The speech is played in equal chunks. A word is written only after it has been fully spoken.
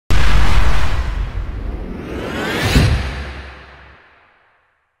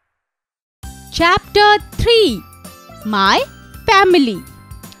Chapter 3. My Family.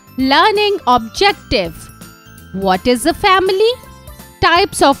 Learning Objective. What is a family?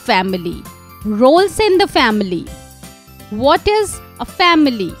 Types of family. Roles in the family. What is a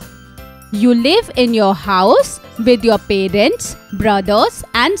family? You live in your house with your parents, brothers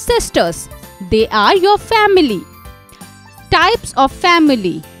and sisters. They are your family. Types of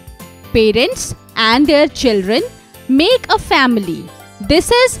family. Parents and their children make a family.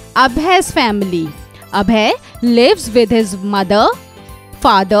 This is Abhay's family. Abhay lives with his mother,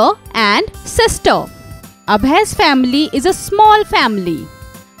 father and sister. Abhay's family is a small family.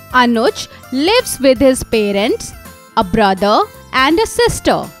 Anuj lives with his parents, a brother and a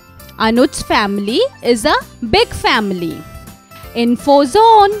sister. Anuj's family is a big family. Info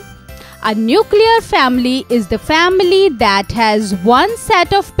zone. A nuclear family is the family that has one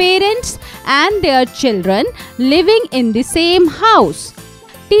set of parents and their children living in the same house.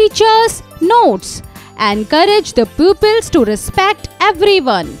 Teachers' notes. Encourage the pupils to respect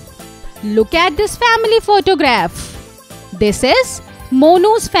everyone. Look at this family photograph. This is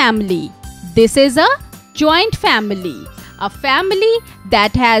Monu's family. This is a joint family. A family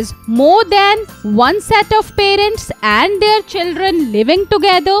that has more than one set of parents and their children living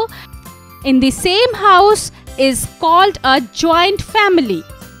together in the same house is called a joint family.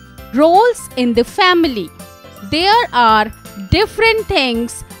 Roles in the family. There are different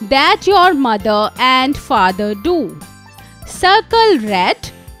things that your mother and father do. Circle red,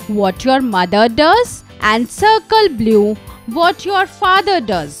 what your mother does, and circle blue, what your father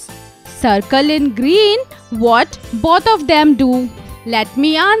does. Circle in green, what both of them do. Let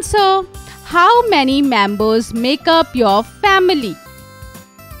me answer. How many members make up your family?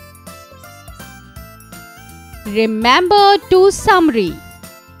 Remember to summary.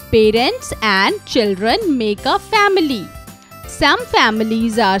 Parents and children make a family. Some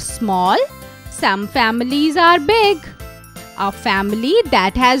families are small, some families are big. A family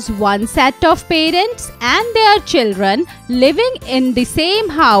that has one set of parents and their children living in the same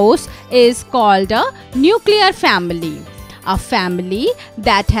house is called a nuclear family. A family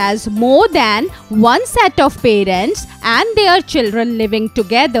that has more than one set of parents and their children living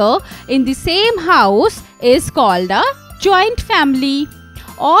together in the same house is called a joint family.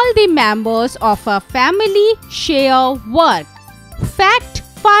 All the members of a family share work. Fact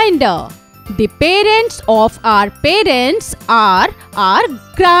finder. The parents of our parents are our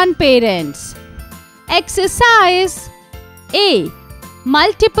grandparents. Exercise. A.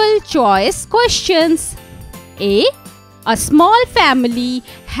 Multiple choice questions. A small family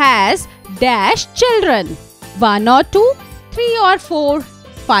has dash children. 1 or 2, 3 or 4,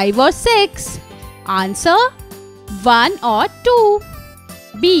 5 or 6. Answer 1 or 2.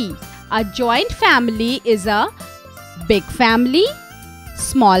 B. A joint family is a big family,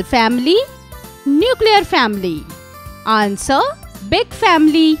 small family, nuclear family. Answer big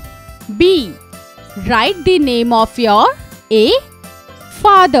family. B. Write the name of your A.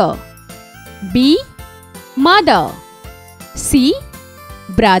 Father, B. Mother, C.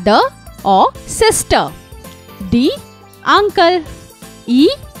 Brother or sister, D. Uncle, E.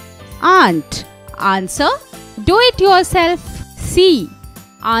 Aunt. Answer do it yourself. C.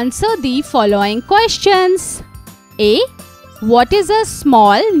 Answer the following questions. A. What is a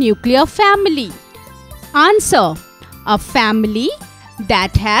small nuclear family? Answer. A family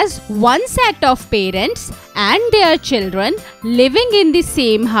that has one set of parents and their children living in the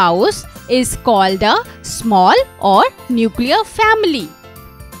same house is called a small or nuclear family.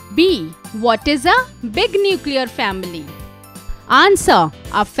 B. What is a big nuclear family? Answer.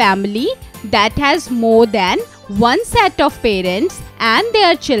 A family that has more than one set of parents and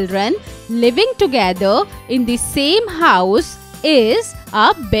their children living together in the same house is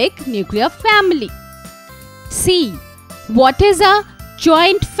a big nuclear family. C. What is a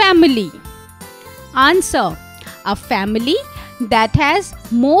joint family? Answer. A family that has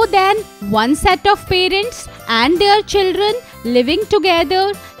more than one set of parents and their children living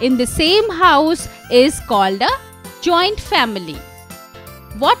together in the same house is called a joint family.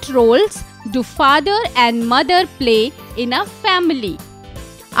 What roles do father and mother play in a family?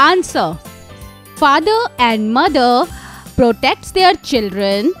 Answer. Father and mother protects their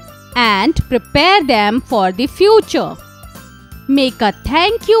children and prepare them for the future. Make a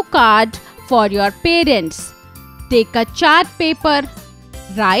thank you card for your parents. Take a chart paper,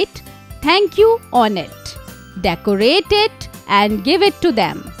 write thank you on it, decorate it and give it to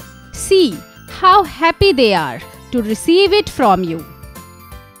them. See how happy they are to receive it from you.